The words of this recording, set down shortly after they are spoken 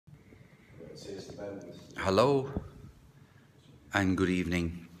Hello and good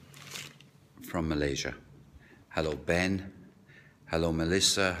evening from Malaysia. Hello Ben, hello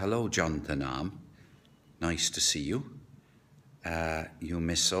Melissa, hello Jonathan. Nice to see you.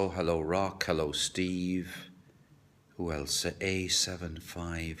 Misso, hello Rock, hello Steve. Who else?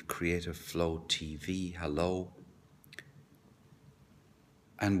 A75 Creative Flow TV, hello.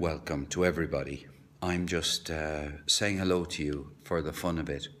 And welcome to everybody. I'm just saying hello to you for the fun of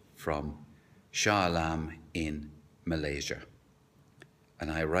it from Shah in Malaysia.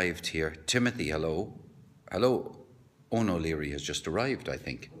 And I arrived here. Timothy, hello. Hello. Owen O'Leary has just arrived, I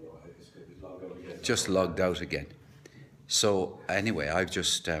think. Just logged out again. So anyway, I've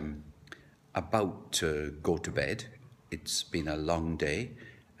just about to go to bed. It's been a long day.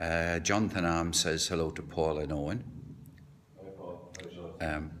 Jonathan says hello to Paul and Owen.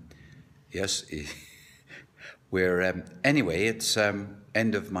 Yes, we're anyway. It's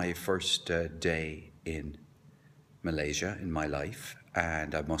end of my first day in Malaysia in my life,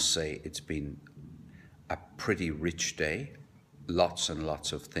 and I must say it's been a pretty rich day. Lots and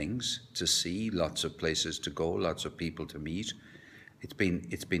lots of things to see, lots of places to go, lots of people to meet. It's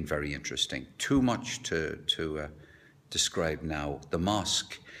been very interesting. Too much to describe now. The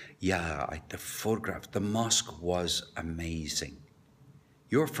mosque, the photograph. The mosque was amazing.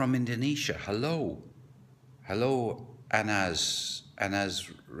 You're from Indonesia. Hello. Hello, Anas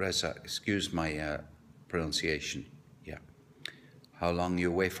Reza. Excuse my pronunciation. Yeah. How long are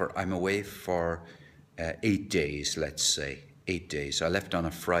you away for? I'm away for 8 days, let's say. 8 days. I left on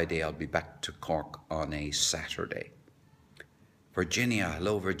a Friday. I'll be back to Cork on a Saturday. Virginia.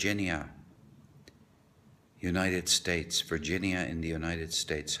 Hello, Virginia. United States. Virginia in the United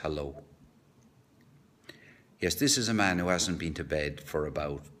States. Hello. Yes, this is a man who hasn't been to bed for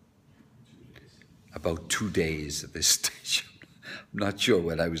about 2 days at this stage. I'm not sure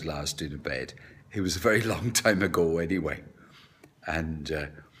when I was last in bed. It was a very long time ago anyway. And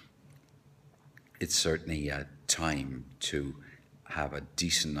it's certainly time to have a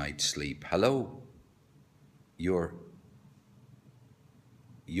decent night's sleep. Hello, Yumizo,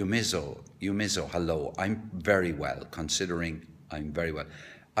 hello. I'm very well, considering I'm very well.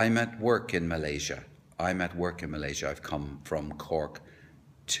 I'm at work in Malaysia. I've come from Cork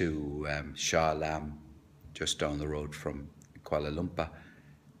to Shah, just down the road from Kuala Lumpur.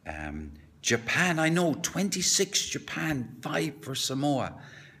 Japan, I know, 26 Japan, 5 for Samoa.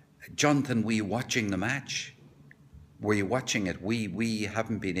 Jonathan, were you watching the match? Were you watching it? We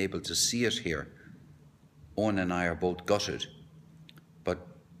haven't been able to see it here. Owen and I are both gutted. But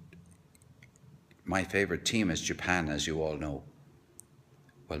my favourite team is Japan, as you all know.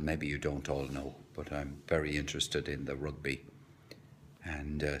 Well, maybe you don't all know, but I'm very interested in the rugby.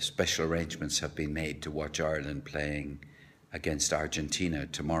 And special arrangements have been made to watch Ireland playing against Argentina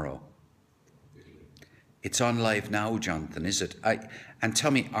tomorrow. It's on live now, Jonathan, is it? And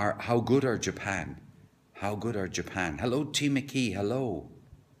tell me, how good are Japan? How good are Japan? Hello, T. McKee, hello.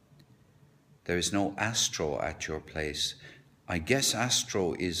 There is no Astro at your place. I guess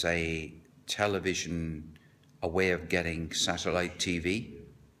Astro is a television, a way of getting satellite TV.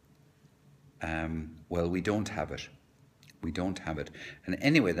 Well, we don't have it. We don't have it. And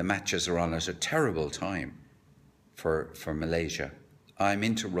anyway, the matches are on at a terrible time for Malaysia. I'm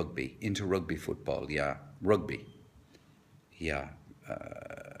into rugby football, yeah. Rugby, yeah.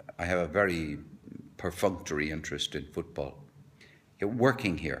 I have a very perfunctory interest in football. Yeah,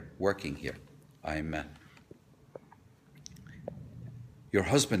 working here. Your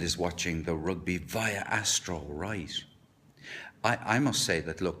husband is watching the rugby via Astro, right? I must say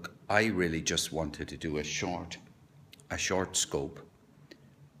that, look, I really just wanted to do a short scope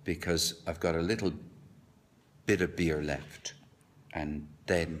because I've got a little bit of beer left and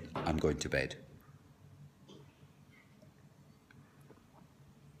then I'm going to bed.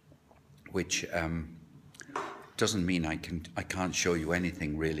 Which doesn't mean I can't show you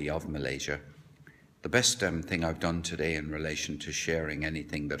anything really of Malaysia. The best thing I've done today in relation to sharing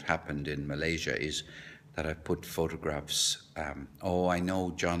anything that happened in Malaysia is that I've put photographs. Oh, I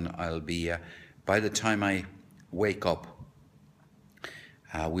know, John, I'll be, by the time I wake up,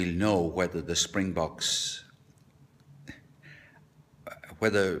 we'll know whether the Springboks,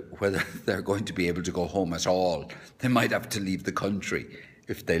 whether they're going to be able to go home at all. They might have to leave the country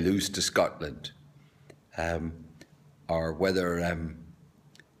if they lose to Scotland, or whether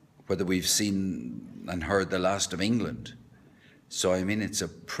we've seen and heard the last of England. So, I mean, it's a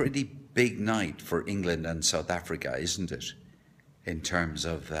pretty big night for England and South Africa, isn't it? In terms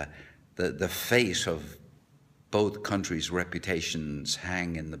of the fate of both countries' reputations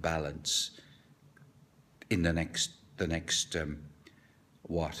hang in the balance in the next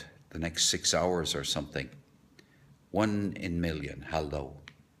the next 6 hours or something. 1 in a million, hello.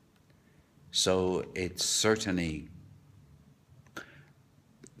 So it's certainly,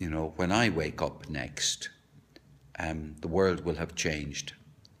 you know, when I wake up next, the world will have changed.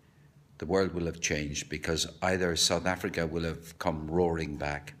 The world will have changed because either South Africa will have come roaring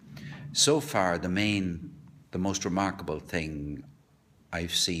back. So far, the most remarkable thing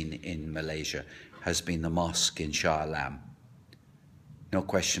I've seen in Malaysia has been the mosque in Shah. No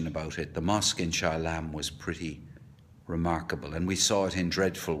question about it. The mosque in Shah was pretty remarkable, and we saw it in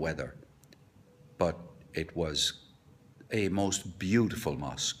dreadful weather. But it was a most beautiful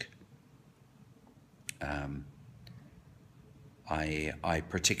mosque. I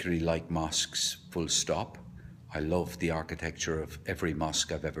particularly like mosques, full stop. I love the architecture of every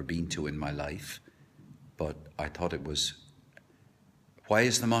mosque I've ever been to in my life. But I thought it was... Why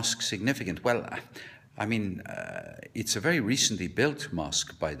is the mosque significant? Well, I mean, it's a very recently built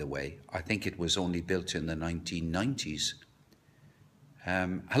mosque, by the way. I think it was only built in the 1990s.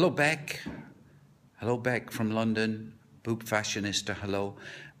 Hello, Beck. Hello, Beck from London. Boop Fashionista, hello.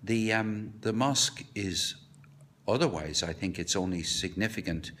 The mosque is... Otherwise, I think it's only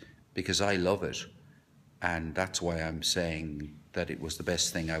significant because I love it. And that's why I'm saying that it was the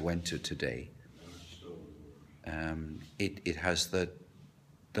best thing I went to today. It has the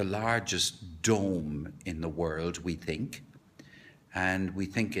largest dome in the world, we think. And we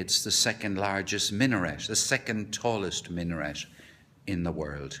think it's the second largest minaret, the second tallest minaret in the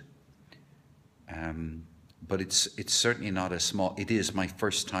world. But it's certainly not a small... It is my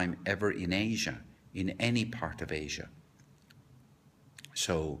first time ever in Asia, in any part of Asia.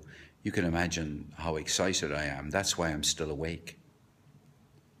 So you can imagine how excited I am. That's why I'm still awake.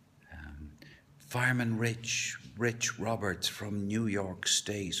 Fireman Rich Roberts from New York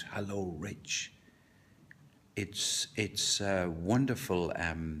State. Hello, Rich. It's wonderful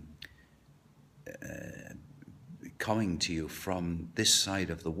coming to you from this side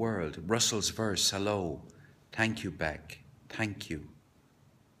of the world. Russell's Verse, hello. Thank you, Beck. Thank you.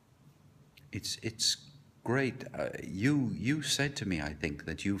 It's great. You said to me, I think,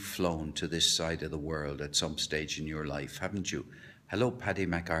 that you've flown to this side of the world at some stage in your life, haven't you? Hello, Paddy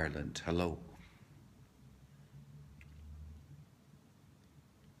McIreland. Hello.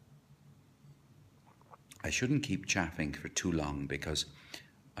 I shouldn't keep chaffing for too long because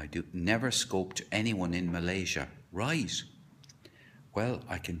I never spoke to anyone in Malaysia. Right. Well,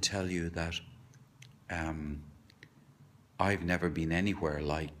 I can tell you that I've never been anywhere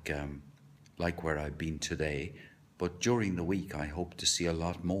like where I've been today, but during the week I hope to see a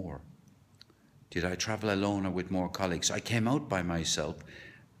lot more. Did I travel alone or with more colleagues? I came out by myself,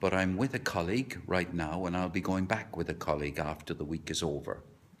 but I'm with a colleague right now, and I'll be going back with a colleague after the week is over.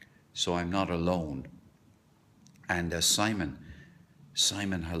 So I'm not alone. And Simon,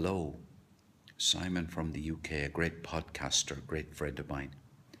 hello. Simon from the UK, a great podcaster, a great friend of mine,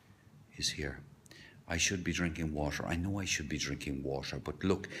 is here. I should be drinking water. I know I should be drinking water, but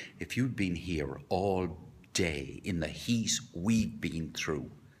look, if you'd been here all day in the heat we've been through,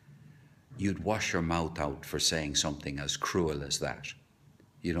 you'd wash your mouth out for saying something as cruel as that.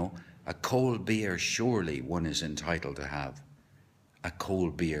 You know, a cold beer, surely one is entitled to have a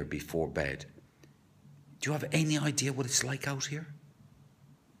cold beer before bed. Do you have any idea what it's like out here?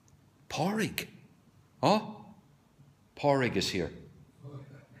 Porrig. Oh, Porrig is here.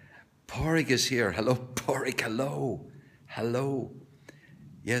 Porrig is here. Hello, Porrig. Hello. Hello.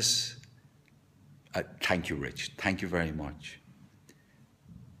 Yes. Thank you, Rich. Thank you very much.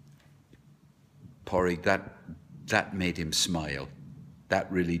 Porrig, that made him smile.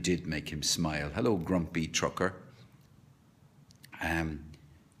 That really did make him smile. Hello, Grumpy Trucker.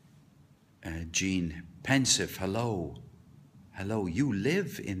 Jean Pensive, hello. Hello, you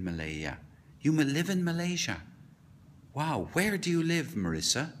live in Malaya. You live in Malaysia. Wow, where do you live,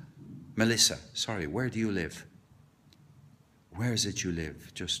 Melissa, sorry, where do you live? Where is it you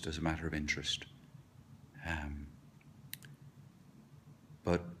live, just as a matter of interest?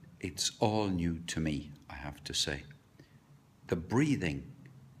 But it's all new to me, I have to say. The breathing,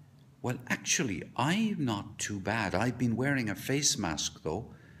 well, actually, I'm not too bad. I've been wearing a face mask,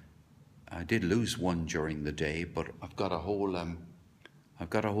 though. I did lose one during the day, but I've got a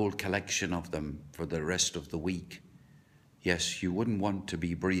whole collection of them for the rest of the week. Yes, you wouldn't want to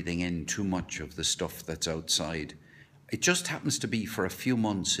be breathing in too much of the stuff that's outside. It just happens to be for a few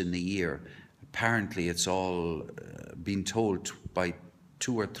months in the year. Apparently, it's all been told by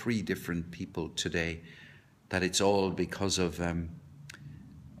 2 or 3 different people today that it's all because of,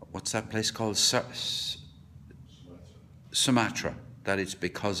 what's that place called? Sumatra. That it's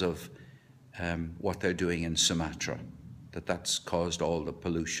because of what they're doing in Sumatra. That's caused all the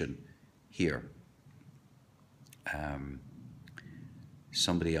pollution. here.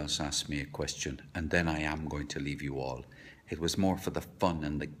 Somebody else asked me a question, and then I am going to leave you all. It was more for the fun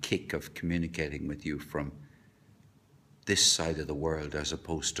and the kick of communicating with you from this side of the world as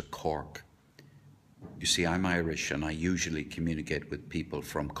opposed to Cork. You see, I'm Irish, and I usually communicate with people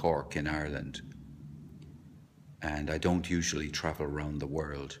from Cork in Ireland, and I don't usually travel around the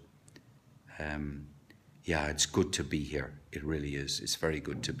world. Yeah, it's good to be here. It really is. It's very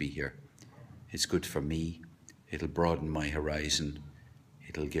good to be here. It's good for me. It'll broaden my horizon.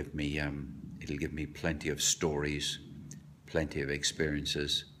 It'll give me plenty of stories, plenty of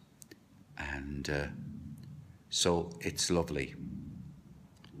experiences, and so it's lovely.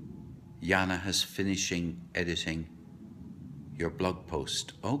 Yana is finishing editing your blog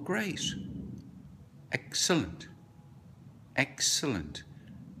post. Oh, great. Excellent. Excellent.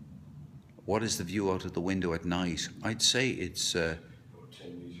 What is the view out of the window at night? I'd say it's... 10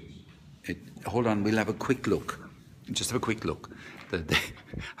 meters. Hold on, we'll have a quick look. Just have a quick look.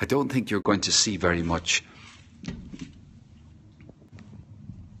 I don't think you're going to see very much.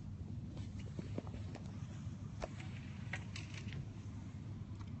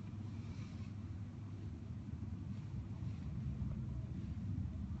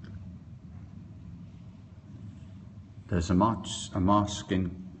 There's a mosque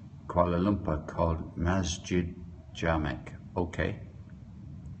in Kuala Lumpur called Masjid Jamek. Okay.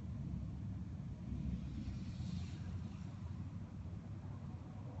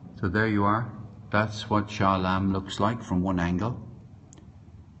 So there you are. That's what Shah Alam looks like from one angle.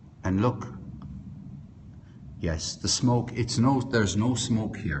 And look. Yes, the smoke, there's no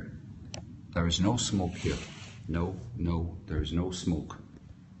smoke here. There is no smoke here. No, there is no smoke.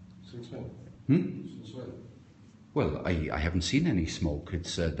 Since when? Since when? Well, I haven't seen any smoke.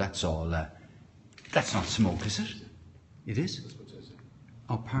 It's that's all. That's not smoke, is it? It is? That's what I say.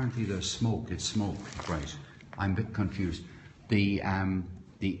 Oh, apparently there's smoke. It's smoke. Right. I'm a bit confused. The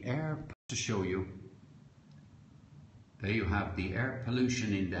air, to show you, there you have the air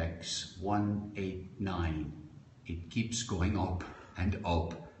pollution index 189. It keeps going up and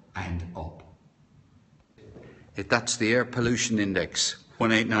up and up. That's the air pollution index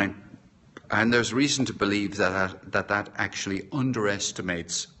 189. And there's reason to believe that actually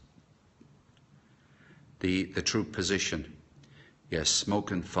underestimates the true position. Yes, smoke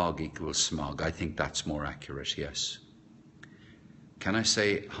and fog equals smog. I think that's more accurate, yes. Can I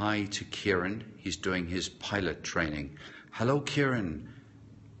say hi to Kieran? He's doing his pilot training. Hello, Kieran.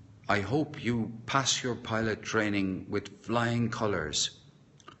 I hope you pass your pilot training with flying colours.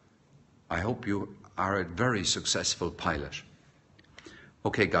 I hope you are a very successful pilot.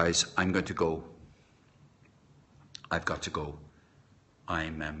 Okay, guys, I'm going to go. I've got to go.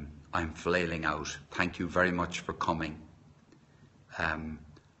 I'm flailing out. Thank you very much for coming.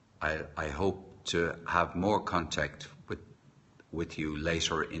 I hope to have more contact with you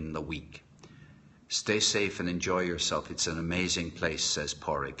later in the week. Stay safe and enjoy yourself. It's an amazing place, says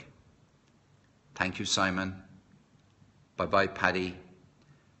Porrig. Thank you, Simon. Bye-bye, Paddy.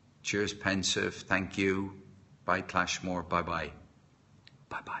 Cheers, Pensive. Thank you. Bye, Clashmore. Bye-bye.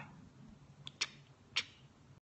 Bye-bye.